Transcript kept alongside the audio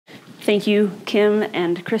Thank you, Kim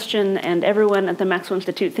and Christian and everyone at the Maxwell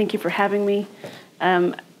Institute. Thank you for having me.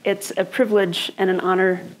 It's a privilege and an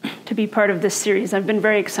honor to be part of this series. I've been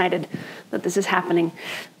very excited that this is happening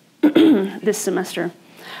this semester.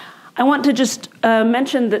 I want to just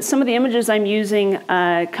mention that some of the images I'm using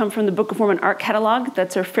come from the Book of Mormon Art Catalog.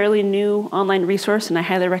 That's a fairly new online resource, and I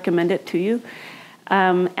highly recommend it to you.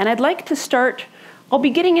 And I'd like to start, I'll be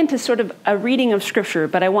getting into sort of a reading of Scripture,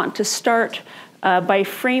 but I want to start by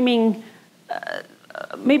framing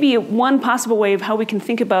maybe one possible way of how we can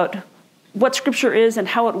think about what Scripture is and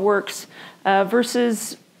how it works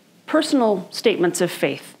versus personal statements of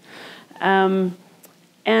faith. And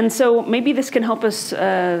so maybe this can help us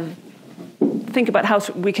think about how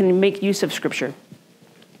we can make use of Scripture.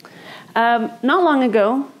 Not long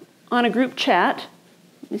ago, on a group chat,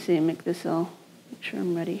 let me see, make sure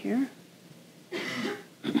I'm ready here.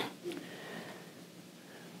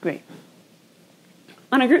 Great.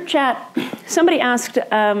 On a group chat, somebody asked,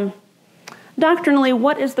 doctrinally,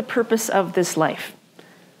 what is the purpose of this life?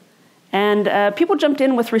 And people jumped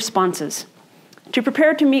in with responses. To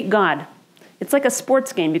prepare to meet God. It's like a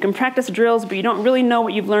sports game. You can practice drills, but you don't really know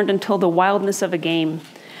what you've learned until the wildness of a game.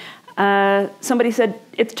 Somebody said,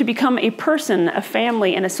 it's to become a person, a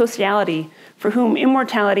family, and a sociality for whom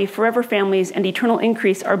immortality, forever families, and eternal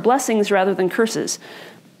increase are blessings rather than curses.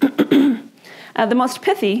 The most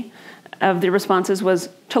pithy of the responses was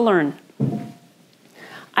to learn.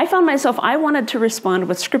 I found myself, I wanted to respond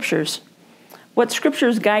with scriptures. What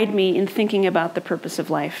scriptures guide me in thinking about the purpose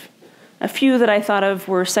of life? A few that I thought of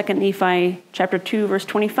were 2 Nephi chapter 2, verse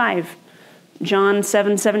 25, John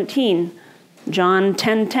 7:17, John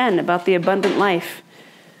 10:10 about the abundant life,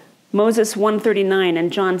 Moses 1:39,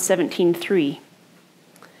 and John 17:3.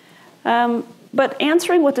 But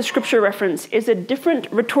answering with the scripture reference is a different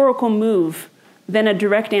rhetorical move than a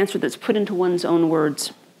direct answer that's put into one's own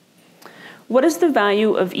words. What is the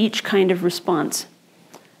value of each kind of response?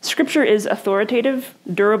 Scripture is authoritative,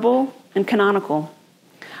 durable, and canonical.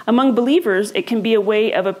 Among believers, it can be a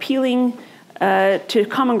way of appealing to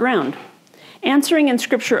common ground. Answering in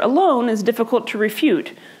Scripture alone is difficult to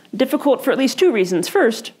refute, difficult for at least two reasons.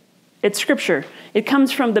 First, it's Scripture. It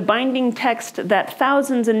comes from the binding text that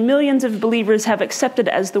thousands and millions of believers have accepted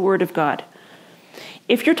as the Word of God.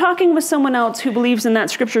 If you're talking with someone else who believes in that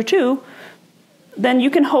Scripture too, then you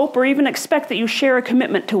can hope or even expect that you share a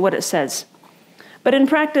commitment to what it says. But in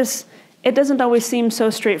practice, it doesn't always seem so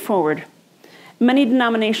straightforward. Many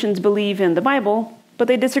denominations believe in the Bible, but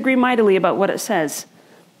they disagree mightily about what it says.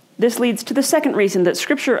 This leads to the second reason that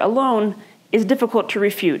Scripture alone is difficult to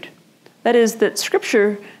refute. That is, that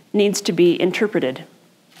Scripture needs to be interpreted.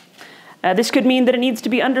 This could mean that it needs to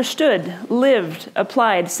be understood, lived,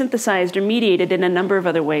 applied, synthesized, or mediated in a number of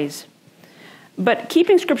other ways. But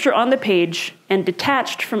keeping Scripture on the page and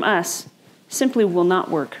detached from us simply will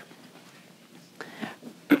not work.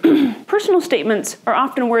 Personal statements are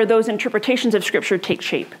often where those interpretations of Scripture take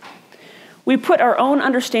shape. We put our own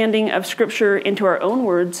understanding of Scripture into our own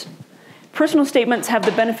words. Personal statements have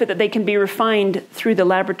the benefit that they can be refined through the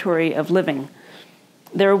laboratory of living.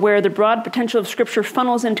 They're where the broad potential of Scripture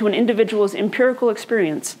funnels into an individual's empirical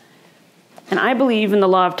experience. And I believe in the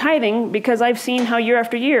law of tithing because I've seen how year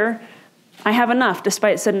after year I have enough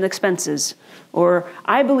despite sudden expenses. Or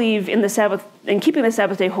I believe in the Sabbath, in keeping the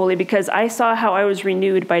Sabbath day holy because I saw how I was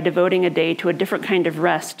renewed by devoting a day to a different kind of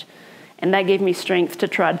rest, and that gave me strength to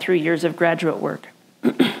trod through years of graduate work.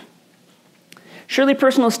 Surely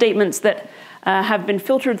personal statements that have been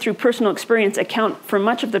filtered through personal experience account for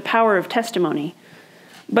much of the power of testimony.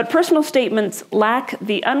 But personal statements lack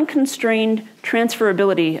the unconstrained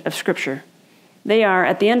transferability of Scripture. They are,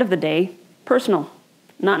 at the end of the day, personal.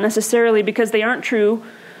 Not necessarily because they aren't true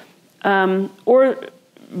or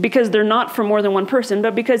because they're not for more than one person,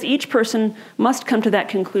 but because each person must come to that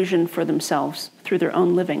conclusion for themselves through their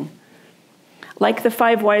own living. Like the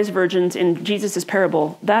 5 wise virgins in Jesus'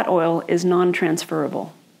 parable, that oil is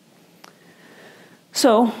non-transferable.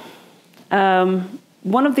 So,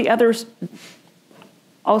 one of the others,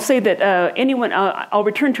 I'll say that I'll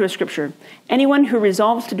return to a scripture. Anyone who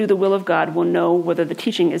resolves to do the will of God will know whether the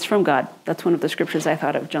teaching is from God. That's one of the scriptures I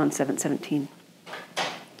thought of, John 7:17.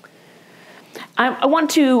 I want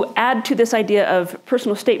to add to this idea of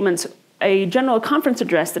personal statements a general conference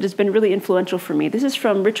address that has been really influential for me. This is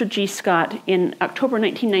from Richard G. Scott in October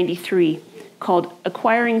 1993, called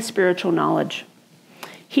Acquiring Spiritual Knowledge.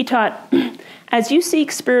 He taught, as you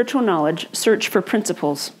seek spiritual knowledge, search for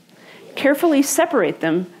principles. Carefully separate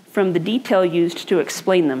them from the detail used to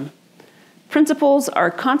explain them. Principles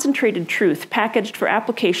are concentrated truth packaged for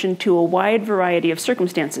application to a wide variety of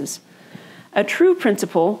circumstances. A true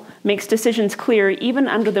principle makes decisions clear even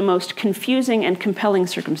under the most confusing and compelling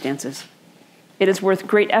circumstances. It is worth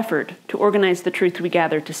great effort to organize the truth we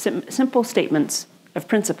gather to simple statements of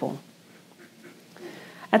principle.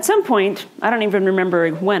 At some point, I don't even remember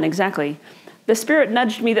when exactly, the Spirit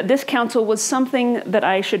nudged me that this counsel was something that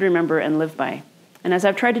I should remember and live by. And as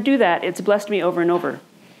I've tried to do that, it's blessed me over and over.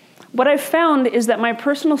 What I've found is that my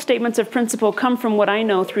personal statements of principle come from what I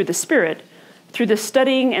know through the Spirit, through the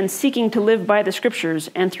studying and seeking to live by the Scriptures,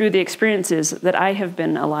 and through the experiences that I have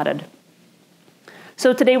been allotted.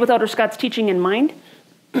 So today, with Elder Scott's teaching in mind,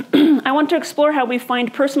 I want to explore how we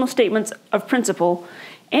find personal statements of principle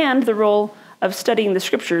and the role of studying the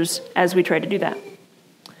Scriptures as we try to do that.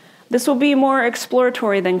 This will be more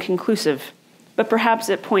exploratory than conclusive, but perhaps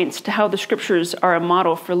it points to how the Scriptures are a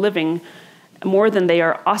model for living more than they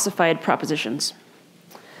are ossified propositions.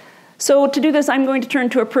 So to do this, I'm going to turn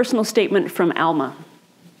to a personal statement from Alma,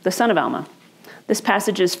 the son of Alma. This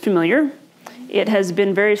passage is familiar. It has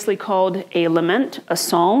been variously called a lament, a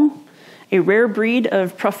psalm, a rare breed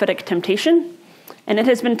of prophetic temptation, and it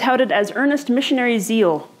has been touted as earnest missionary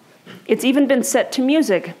zeal. It's even been set to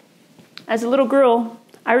music. As a little girl,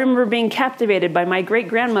 I remember being captivated by my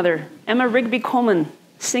great-grandmother, Emma Rigby Coleman,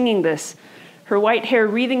 singing this, her white hair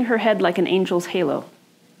wreathing her head like an angel's halo.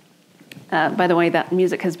 By the way, that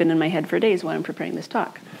music has been in my head for days while I'm preparing this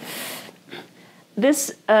talk.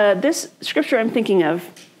 This scripture I'm thinking of,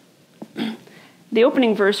 the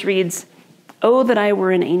opening verse reads, "Oh, that I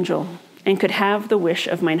were an angel, and could have the wish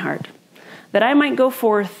of mine heart, that I might go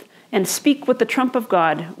forth and speak with the trump of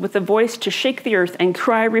God, with a voice to shake the earth and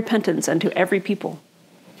cry repentance unto every people."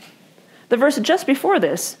 The verse just before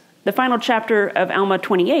this, the final chapter of Alma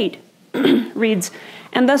 28, reads,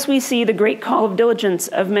 "And thus we see the great call of diligence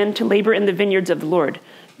of men to labor in the vineyards of the Lord."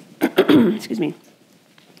 Excuse me.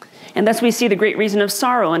 "And thus we see the great reason of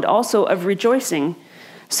sorrow and also of rejoicing,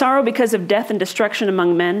 sorrow because of death and destruction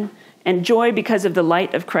among men, and joy because of the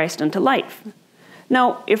light of Christ unto life."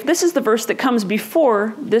 Now, if this is the verse that comes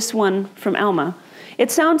before this one from Alma,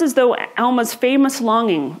 it sounds as though Alma's famous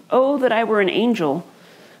longing, "Oh, that I were an angel,"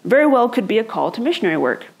 very well could be a call to missionary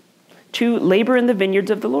work, to labor in the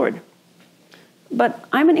vineyards of the Lord. But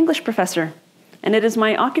I'm an English professor, and it is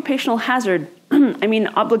my occupational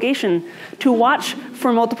obligation, to watch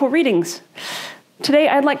for multiple readings. Today,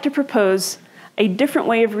 I'd like to propose a different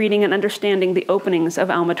way of reading and understanding the openings of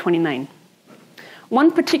Alma 29.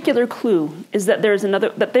 One particular clue is that there is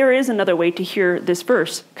another way to hear this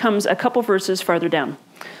verse, comes a couple verses farther down.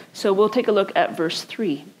 So we'll take a look at verse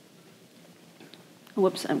 3.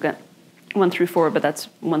 Whoops, I've got 1 through 4, but that's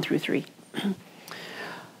 1 through 3.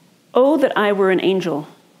 "Oh, that I were an angel,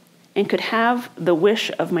 and could have the wish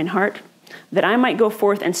of mine heart, that I might go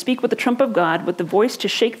forth and speak with the trump of God, with the voice to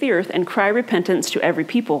shake the earth and cry repentance to every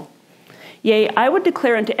people. Yea, I would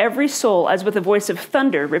declare unto every soul as with a voice of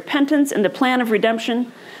thunder, repentance and the plan of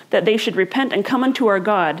redemption, that they should repent and come unto our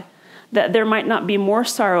God, that there might not be more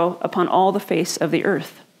sorrow upon all the face of the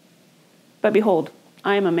earth. But behold,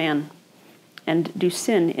 I am a man, and do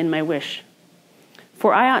sin in my wish.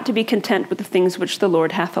 For I ought to be content with the things which the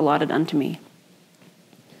Lord hath allotted unto me."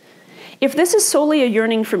 If this is solely a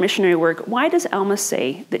yearning for missionary work, why does Alma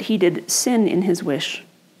say that he did sin in his wish?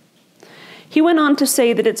 He went on to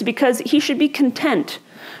say that it's because he should be content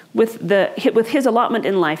with his allotment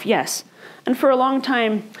in life, yes. And for a long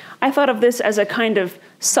time, I thought of this as a kind of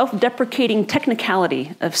self-deprecating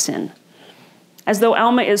technicality of sin, as though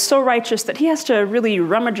Alma is so righteous that he has to really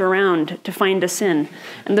rummage around to find a sin,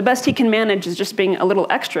 and the best he can manage is just being a little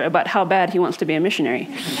extra about how bad he wants to be a missionary.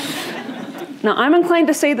 Now, I'm inclined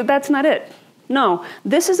to say that that's not it. No,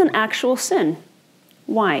 this is an actual sin.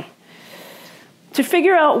 Why? To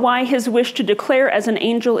figure out why his wish to declare as an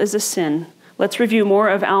angel is a sin, let's review more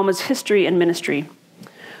of Alma's history and ministry.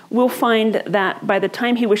 We'll find that by the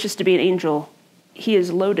time he wishes to be an angel, he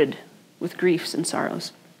is loaded with griefs and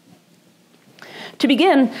sorrows. To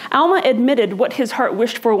begin, Alma admitted what his heart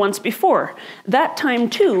wished for once before. That time,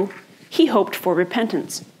 too, he hoped for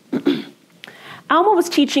repentance. Alma was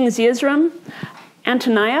teaching Zeezrom,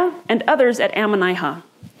 Antoniah, and others at Ammonihah,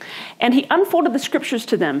 and he unfolded the scriptures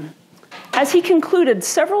to them. As he concluded,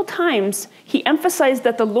 several times he emphasized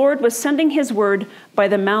that the Lord was sending his word by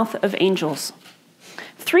the mouth of angels.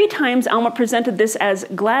 3 times Alma presented this as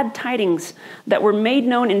glad tidings that were made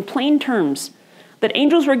known in plain terms, that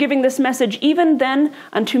angels were giving this message even then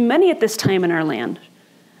unto many at this time in our land,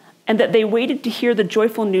 and that they waited to hear the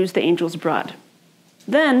joyful news the angels brought.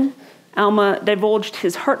 Then Alma divulged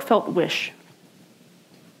his heartfelt wish.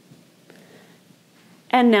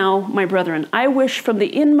 "And now, my brethren, I wish from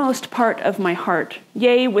the inmost part of my heart,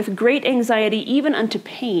 yea, with great anxiety, even unto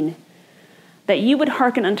pain, that you would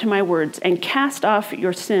hearken unto my words and cast off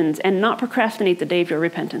your sins and not procrastinate the day of your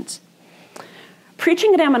repentance.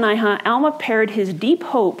 Preaching at Ammonihah, Alma paired his deep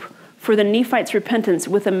hope for the Nephites' repentance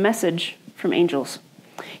with a message from angels.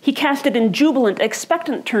 He cast it in jubilant,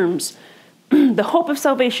 expectant terms, the hope of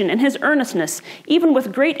salvation, and his earnestness, even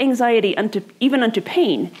with great anxiety, even unto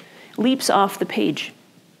pain, leaps off the page.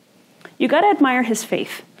 You got to admire his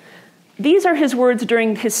faith. These are his words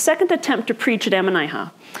during his second attempt to preach at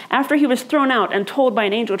Ammonihah, after he was thrown out and told by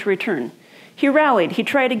an angel to return. He rallied, he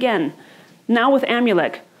tried again, now with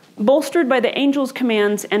Amulek. Bolstered by the angel's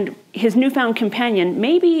commands and his newfound companion,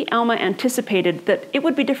 maybe Alma anticipated that it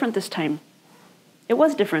would be different this time. It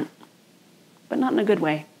was different, but not in a good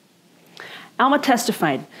way. Alma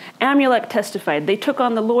testified. Amulek testified. They took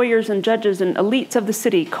on the lawyers and judges and elites of the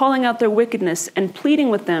city, calling out their wickedness and pleading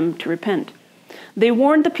with them to repent. They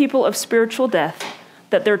warned the people of spiritual death,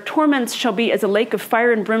 that their torments shall be as a lake of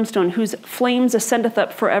fire and brimstone, whose flames ascendeth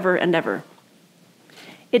up forever and ever.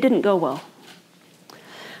 It didn't go well.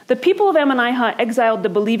 The people of Ammonihah exiled the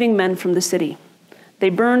believing men from the city. They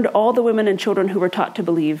burned all the women and children who were taught to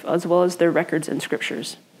believe, as well as their records and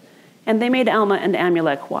scriptures. And they made Alma and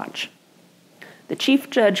Amulek watch. The chief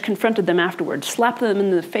judge confronted them afterward, slapped them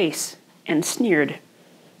in the face, and sneered.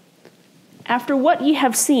 After what ye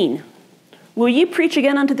have seen, will ye preach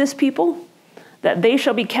again unto this people, that they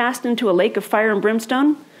shall be cast into a lake of fire and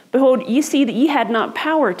brimstone? Behold, ye see that ye had not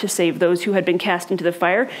power to save those who had been cast into the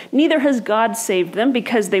fire, neither has God saved them,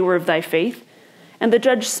 because they were of thy faith. And the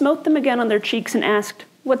judge smote them again on their cheeks and asked,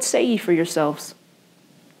 What say ye for yourselves?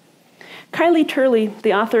 Kylie Turley,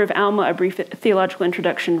 the author of Alma, A Brief Theological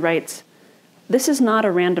Introduction, writes, This is not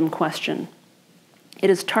a random question. It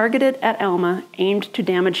is targeted at Alma, aimed to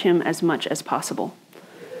damage him as much as possible.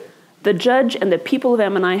 The judge and the people of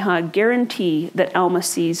Ammonihah guarantee that Alma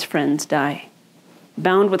sees friends die.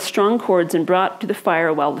 Bound with strong cords and brought to the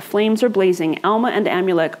fire while the flames are blazing, Alma and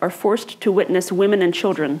Amulek are forced to witness women and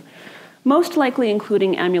children, most likely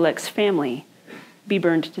including Amulek's family, be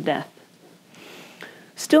burned to death.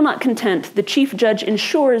 Still not content, the chief judge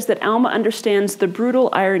ensures that Alma understands the brutal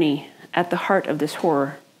irony at the heart of this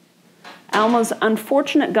horror. Alma's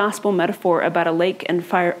unfortunate gospel metaphor about a lake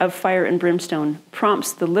of fire and brimstone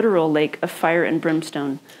prompts the literal lake of fire and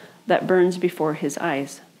brimstone that burns before his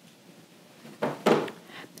eyes.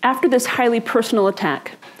 After this highly personal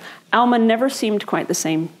attack, Alma never seemed quite the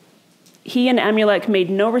same. He and Amulek made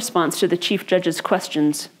no response to the chief judge's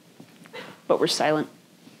questions, but were silent.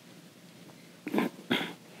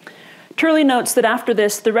 Turley notes that after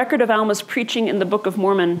this, the record of Alma's preaching in the Book of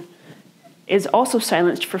Mormon is also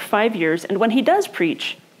silenced for 5 years, and when he does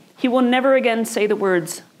preach, he will never again say the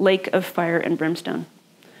words, lake of fire and brimstone.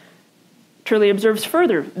 Turley observes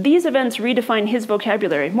further, these events redefine his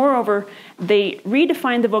vocabulary. Moreover, they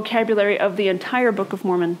redefine the vocabulary of the entire Book of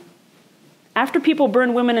Mormon. After people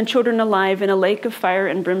burn women and children alive in a lake of fire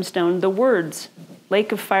and brimstone, the words,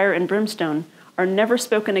 lake of fire and brimstone, are never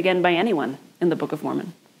spoken again by anyone in the Book of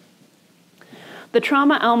Mormon. The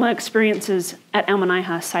trauma Alma experiences at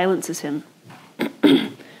Ammonihah silences him.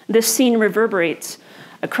 This scene reverberates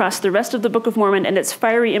across the rest of the Book of Mormon, and its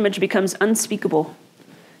fiery image becomes unspeakable,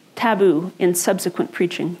 taboo in subsequent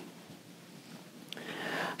preaching.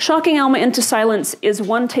 Shocking Alma into silence is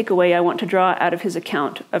one takeaway I want to draw out of his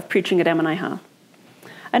account of preaching at Ammonihah.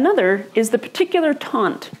 Another is the particular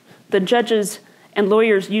taunt the judges and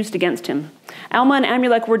lawyers used against him. Alma and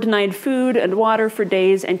Amulek were denied food and water for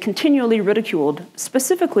days and continually ridiculed,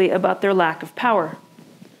 specifically about their lack of power.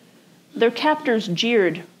 Their captors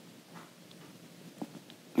jeered.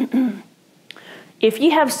 If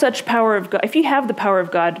you have such great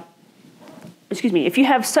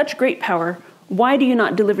power, why do you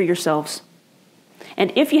not deliver yourselves?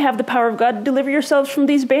 And if you have the power of God, deliver yourselves from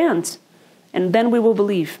these bands, and then we will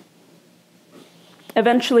believe.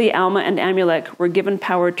 Eventually, Alma and Amulek were given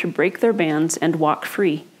power to break their bands and walk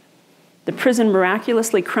free, the prison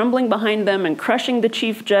miraculously crumbling behind them and crushing the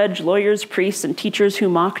chief judge, lawyers, priests, and teachers who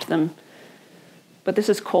mocked them. But this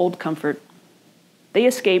is cold comfort. They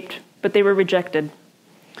escaped, but they were rejected.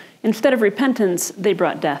 Instead of repentance, they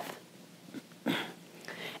brought death.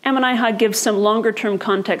 Ammonihah gives some longer-term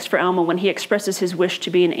context for Alma when he expresses his wish to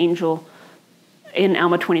be an angel in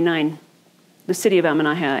Alma 29. The city of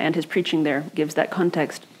Ammonihah and his preaching there gives that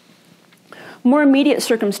context. More immediate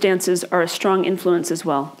circumstances are a strong influence as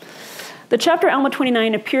well. The chapter Alma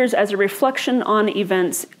 29 appears as a reflection on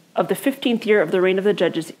events of the 15th year of the reign of the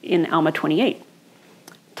judges in Alma 28.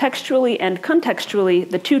 Textually and contextually,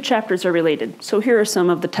 the two chapters are related, so here are some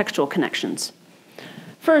of the textual connections.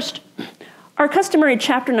 First, Our customary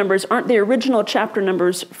chapter numbers aren't the original chapter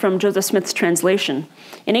numbers from Joseph Smith's translation.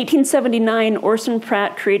 In 1879, Orson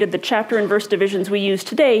Pratt created the chapter and verse divisions we use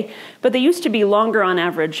today, but they used to be longer on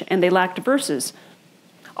average, and they lacked verses.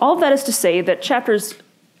 All of that is to say that chapters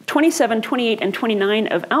 27, 28, and 29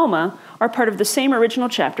 of Alma are part of the same original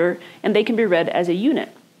chapter, and they can be read as a unit.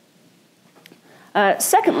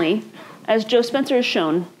 Secondly, as Joe Spencer has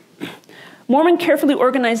shown, Mormon carefully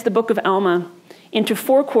organized the book of Alma into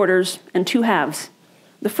 4 quarters and 2 halves.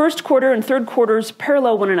 The first quarter and third quarters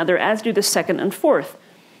parallel one another, as do the second and fourth.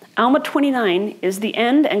 Alma 29 is the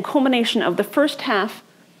end and culmination of the first half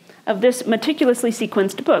of this meticulously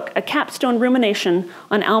sequenced book, a capstone rumination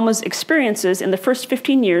on Alma's experiences in the first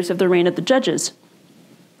 15 years of the reign of the judges,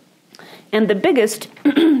 and the biggest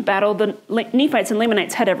battle the Nephites and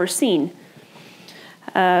Lamanites had ever seen.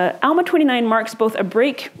 Alma 29 marks both a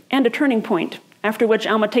break and a turning point, after which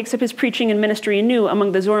Alma takes up his preaching and ministry anew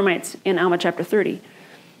among the Zoramites in Alma chapter 30.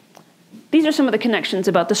 These are some of the connections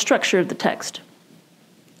about the structure of the text.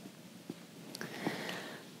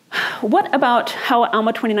 What about how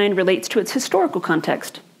Alma 29 relates to its historical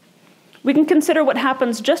context? We can consider what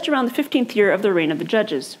happens just around the 15th year of the reign of the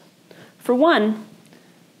judges. For one,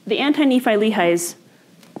 the anti-Nephi Lehis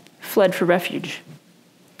fled for refuge.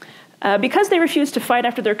 Because they refused to fight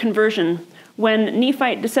after their conversion, when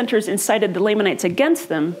Nephite dissenters incited the Lamanites against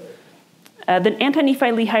them, the anti-Nephi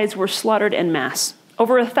Lehis were slaughtered en masse.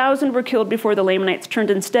 Over 1,000 were killed before the Lamanites turned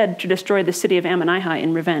instead to destroy the city of Ammonihah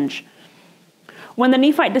in revenge. When the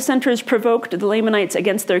Nephite dissenters provoked the Lamanites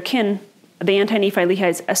against their kin, the anti-Nephi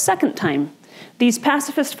Lehis, a second time, these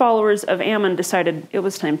pacifist followers of Ammon decided it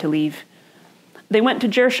was time to leave. They went to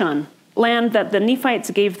Jershon, land that the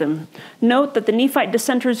Nephites gave them. Note that the Nephite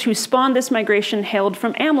dissenters who spawned this migration hailed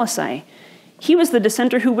from Amlici. He was the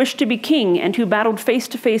dissenter who wished to be king and who battled face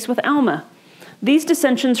to face with Alma. These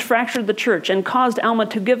dissensions fractured the church and caused Alma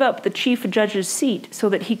to give up the chief judge's seat so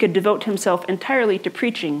that he could devote himself entirely to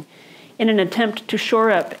preaching in an attempt to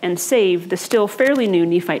shore up and save the still fairly new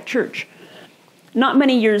Nephite church. Not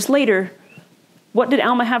many years later, what did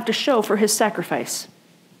Alma have to show for his sacrifice?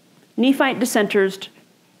 Nephite dissenters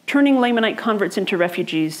turning Lamanite converts into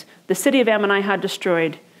refugees, the city of Ammonihah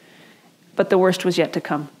destroyed, but the worst was yet to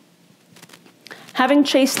come. Having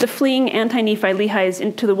chased the fleeing anti-Nephi Lehis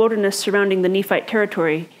into the wilderness surrounding the Nephite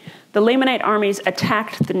territory, the Lamanite armies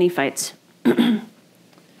attacked the Nephites.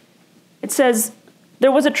 It says,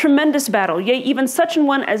 "There was a tremendous battle, yea, even such an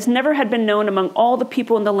one as never had been known among all the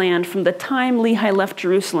people in the land from the time Lehi left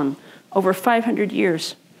Jerusalem, over 500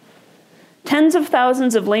 years. Tens of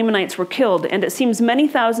thousands of Lamanites were killed, and it seems many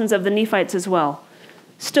thousands of the Nephites as well.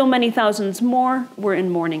 Still many thousands more were in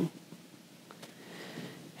mourning.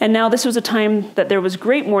 And now this was a time that there was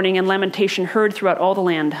great mourning and lamentation heard throughout all the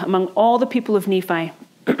land, among all the people of Nephi.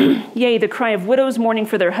 Yea, the cry of widows mourning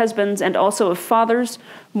for their husbands, and also of fathers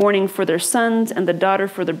mourning for their sons, and the daughter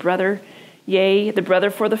for the brother, yea, the brother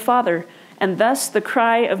for the father. And thus the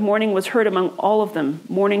cry of mourning was heard among all of them,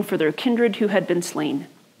 mourning for their kindred who had been slain.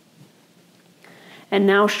 And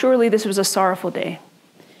now surely this was a sorrowful day,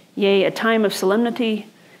 yea, a time of solemnity,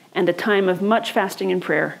 and a time of much fasting and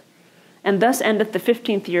prayer. And thus endeth the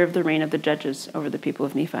 15th year of the reign of the judges over the people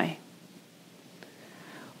of Nephi."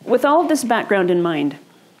 With all of this background in mind,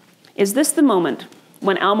 is this the moment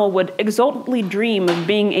when Alma would exultantly dream of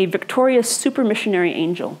being a victorious super missionary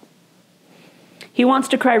angel? He wants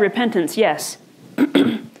to cry repentance, yes,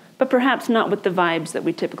 but perhaps not with the vibes that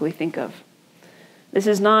we typically think of. This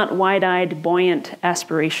is not wide-eyed, buoyant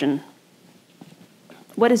aspiration.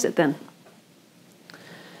 What is it then?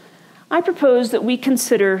 I propose that we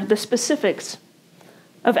consider the specifics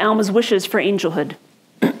of Alma's wishes for angelhood.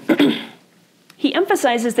 He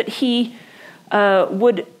emphasizes that he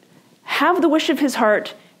would have the wish of his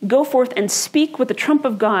heart, go forth and speak with the trump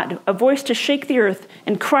of God, a voice to shake the earth,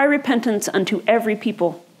 and cry repentance unto every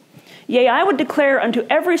people. Yea, I would declare unto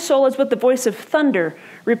every soul as with the voice of thunder,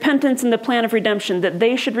 repentance in the plan of redemption, that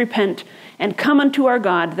they should repent and come unto our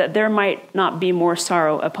God, that there might not be more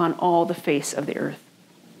sorrow upon all the face of the earth.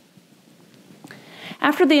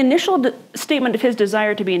 After the initial statement of his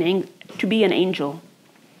desire to be an angel,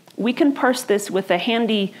 we can parse this with a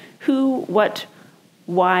handy who, what,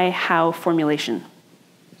 why, how formulation.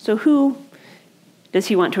 So who does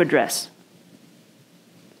he want to address?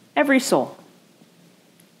 Every soul.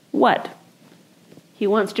 What? He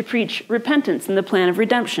wants to preach repentance in the plan of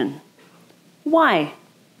redemption. Why?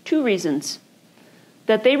 2 reasons.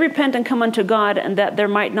 That they repent and come unto God, and that there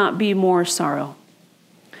might not be more sorrow.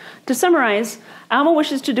 To summarize, Alma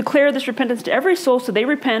wishes to declare this repentance to every soul so they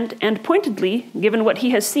repent, and pointedly, given what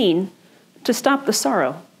he has seen, to stop the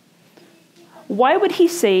sorrow. Why would he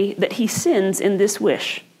say that he sins in this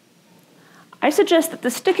wish? I suggest that the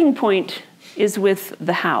sticking point is with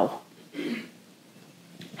the how.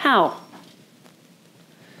 How?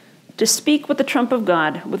 To speak with the trump of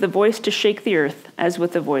God, with a voice to shake the earth, as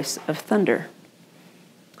with the voice of thunder.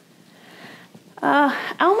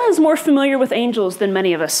 Alma is more familiar with angels than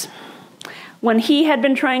many of us. When he had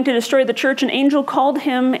been trying to destroy the church, an angel called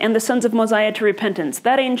him and the sons of Mosiah to repentance.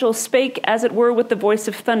 That angel spake, as it were, with the voice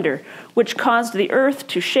of thunder, which caused the earth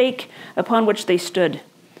to shake, upon which they stood.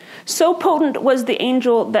 So potent was the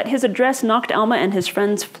angel that his address knocked Alma and his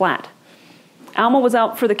friends flat. Alma was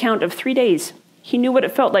out for the count of 3 days. He knew what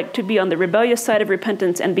it felt like to be on the rebellious side of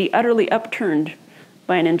repentance and be utterly upturned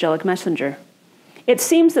by an angelic messenger. It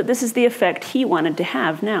seems that this is the effect he wanted to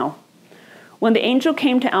have now. When the angel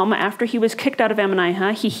came to Alma after he was kicked out of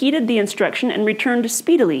Ammonihah, he heeded the instruction and returned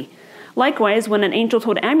speedily. Likewise, when an angel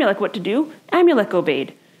told Amulek what to do, Amulek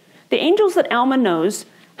obeyed. The angels that Alma knows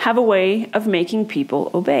have a way of making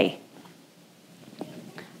people obey.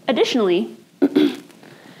 Additionally,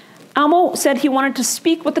 Alma said he wanted to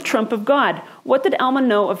speak with the trump of God. What did Alma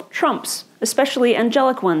know of trumps, especially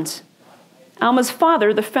angelic ones? Alma's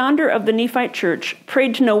father, the founder of the Nephite church,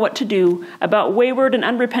 prayed to know what to do about wayward and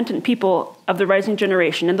unrepentant people of the rising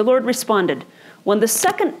generation. And the Lord responded, "When the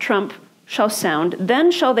second trump shall sound,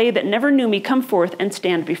 then shall they that never knew me come forth and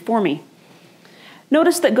stand before me."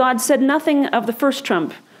 Notice that God said nothing of the first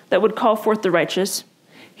trump that would call forth the righteous.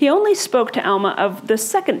 He only spoke to Alma of the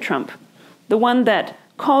second trump, the one that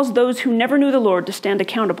calls those who never knew the Lord to stand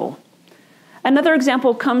accountable. Another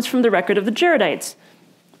example comes from the record of the Jaredites.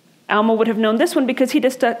 Alma would have known this one because he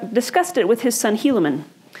discussed it with his son Helaman.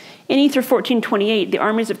 In Ether 14:28, the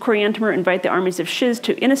armies of Coriantumr invite the armies of Shiz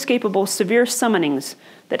to inescapable severe summonings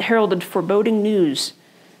that heralded foreboding news.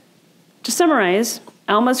 To summarize,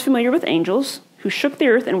 Alma is familiar with angels who shook the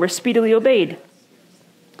earth and were speedily obeyed.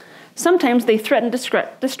 Sometimes they threatened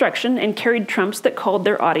destruction and carried trumps that called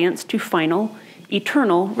their audience to final,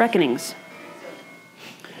 eternal reckonings.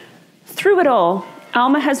 Through it all,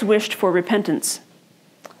 Alma has wished for repentance.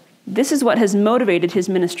 This is what has motivated his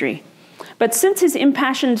ministry. But since his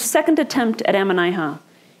impassioned second attempt at Ammonihah,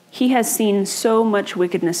 he has seen so much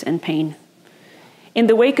wickedness and pain. In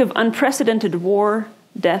the wake of unprecedented war,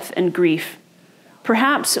 death, and grief,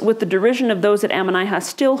 perhaps with the derision of those at Ammonihah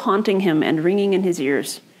still haunting him and ringing in his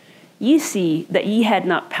ears, ye see that ye had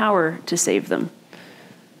not power to save them.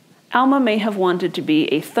 Alma may have wanted to be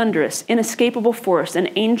a thunderous, inescapable force, an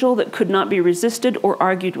angel that could not be resisted or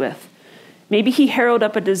argued with. Maybe he harrowed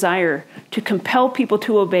up a desire to compel people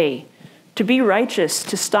to obey, to be righteous,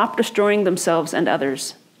 to stop destroying themselves and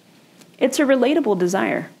others. It's a relatable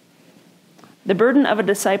desire. The burden of a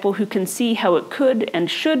disciple who can see how it could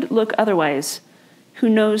and should look otherwise, who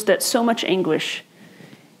knows that so much anguish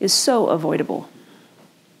is so avoidable.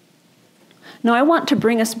 Now, I want to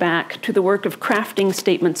bring us back to the work of crafting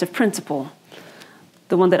statements of principle,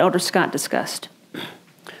 the one that Elder Scott discussed.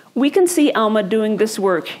 We can see Alma doing this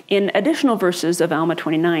work in additional verses of Alma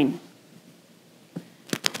 29.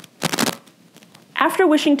 After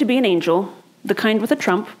wishing to be an angel, the kind with a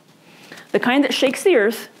trump, the kind that shakes the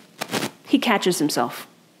earth, he catches himself.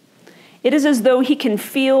 It is as though he can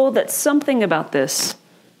feel that something about this,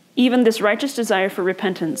 even this righteous desire for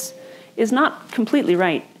repentance, is not completely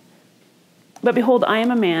right. But behold, I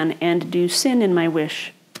am a man, and do sin in my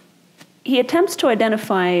wish. He attempts to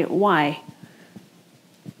identify why.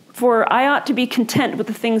 For I ought to be content with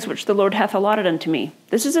the things which the Lord hath allotted unto me.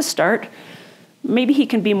 This is a start. Maybe he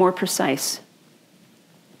can be more precise.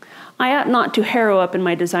 I ought not to harrow up in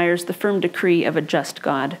my desires the firm decree of a just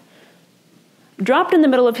God. Dropped in the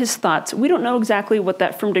middle of his thoughts, we don't know exactly what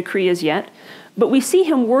that firm decree is yet, but we see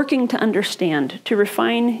him working to understand, to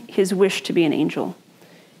refine his wish to be an angel.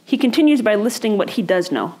 He continues by listing what he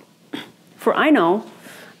does know. For I know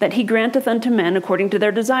that he granteth unto men according to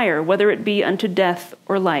their desire, whether it be unto death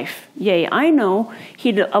or life. Yea, I know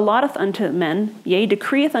he allotteth unto men, yea,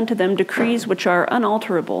 decreeth unto them decrees which are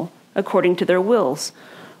unalterable, according to their wills,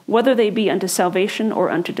 whether they be unto salvation or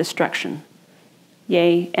unto destruction.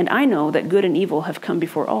 Yea, and I know that good and evil have come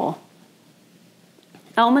before all.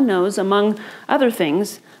 Alma knows, among other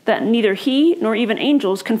things, that neither he nor even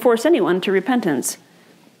angels can force anyone to repentance.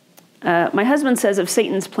 My husband says of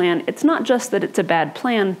Satan's plan, it's not just that it's a bad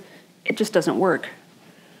plan, it just doesn't work.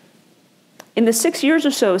 In the 6 years or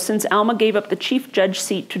so since Alma gave up the chief judge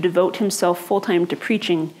seat to devote himself full-time to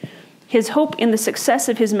preaching, his hope in the success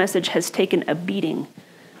of his message has taken a beating,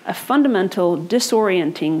 a fundamental,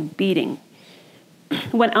 disorienting beating.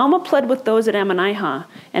 When Alma pled with those at Ammonihah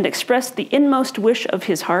and expressed the inmost wish of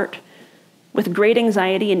his heart, with great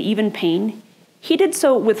anxiety and even pain, He did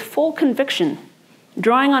so with full conviction,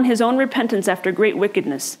 drawing on his own repentance after great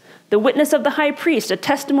wickedness, the witness of the high priest, a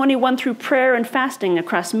testimony won through prayer and fasting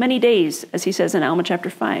across many days, as he says in Alma chapter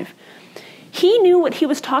 5. He knew what he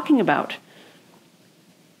was talking about.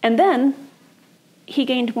 And then he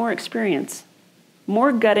gained more experience,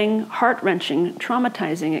 more gutting, heart-wrenching,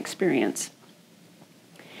 traumatizing experience.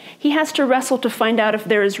 He has to wrestle to find out if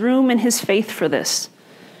there is room in his faith for this.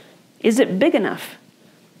 Is it big enough?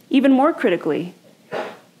 Even more critically,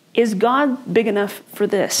 is God big enough for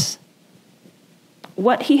this?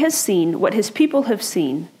 What he has seen, what his people have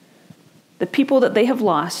seen, the people that they have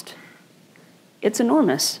lost, it's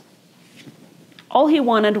enormous. All he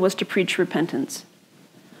wanted was to preach repentance.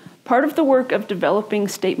 Part of the work of developing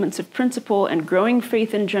statements of principle and growing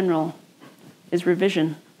faith in general is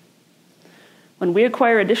revision. When we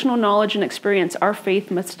acquire additional knowledge and experience, our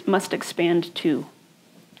faith must expand too.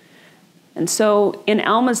 And so, in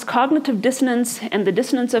Alma's cognitive dissonance and the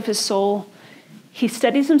dissonance of his soul, he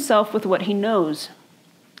steadies himself with what he knows.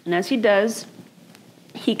 And as he does,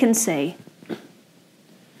 he can say,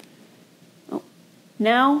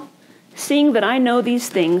 "Now, seeing that I know these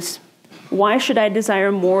things, why should I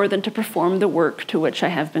desire more than to perform the work to which I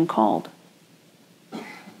have been called?"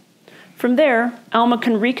 From there, Alma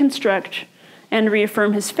can reconstruct and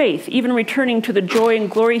reaffirm his faith, even returning to the joy and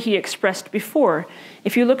glory he expressed before.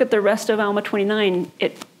 If you look at the rest of Alma 29,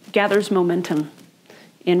 it gathers momentum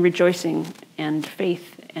in rejoicing and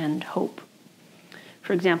faith and hope.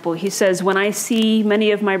 For example, he says, "When I see many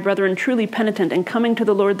of my brethren truly penitent and coming to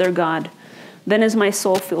the Lord their God, then is my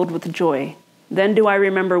soul filled with joy. Then do I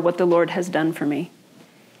remember what the Lord has done for me."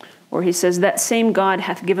 Or he says, "That same God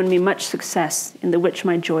hath given me much success, in the which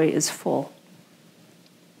my joy is full."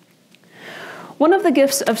 One of the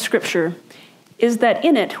gifts of Scripture is that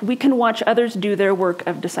in it we can watch others do their work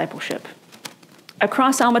of discipleship.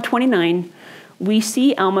 Across Alma 29, we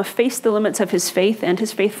see Alma face the limits of his faith and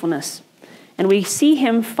his faithfulness, and we see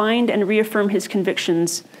him find and reaffirm his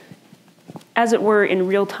convictions, as it were, in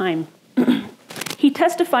real time. He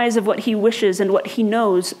testifies of what he wishes and what he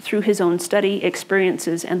knows through his own study,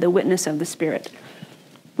 experiences, and the witness of the Spirit.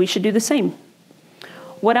 We should do the same.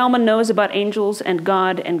 What Alma knows about angels and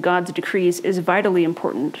God's decrees is vitally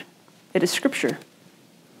important. It is Scripture.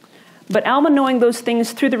 But Alma knowing those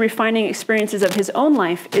things through the refining experiences of his own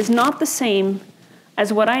life is not the same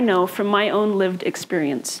as what I know from my own lived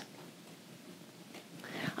experience.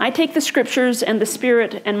 I take the Scriptures and the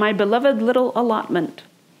Spirit and my beloved little allotment,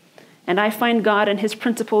 and I find God and his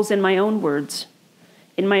principles in my own words,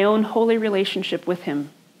 in my own holy relationship with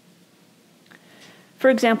him. For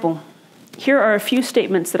example, here are a few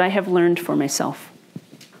statements that I have learned for myself.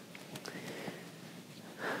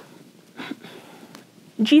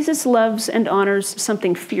 Jesus loves and honors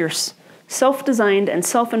something fierce, self-designed and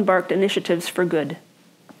self-embarked initiatives for good.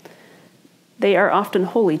 They are often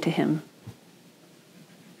holy to him.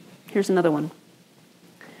 Here's another one.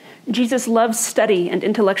 Jesus loves study and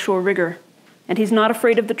intellectual rigor, and he's not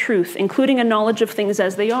afraid of the truth, including a knowledge of things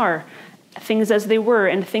as they are, things as they were,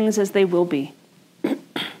 and things as they will be.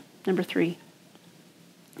 Number 3,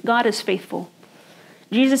 God is faithful.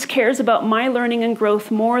 Jesus cares about my learning and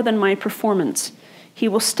growth more than my performance. He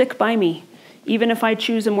will stick by me, even if I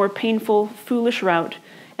choose a more painful, foolish route,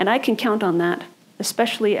 and I can count on that,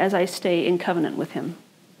 especially as I stay in covenant with him.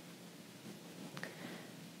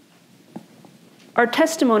 Our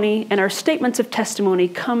testimony and our statements of testimony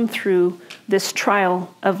come through this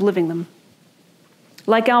trial of living them.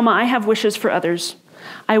 Like Alma, I have wishes for others.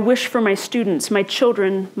 I wish for my students, my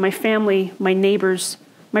children, my family, my neighbors,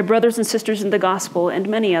 my brothers and sisters in the gospel, and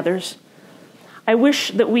many others. I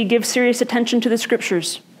wish that we give serious attention to the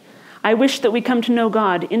Scriptures. I wish that we come to know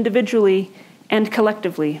God individually and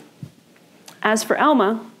collectively. As for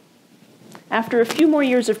Alma, after a few more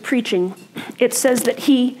years of preaching, it says that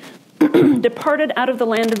he departed out of the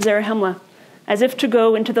land of Zarahemla, as if to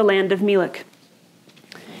go into the land of Melech.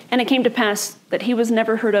 And it came to pass that he was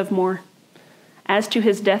never heard of more. As to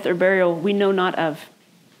his death or burial, we know not of.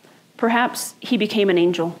 Perhaps he became an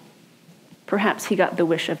angel. Perhaps he got the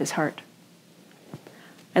wish of his heart.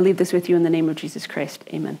 I leave this with you in the name of Jesus Christ.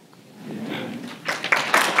 Amen.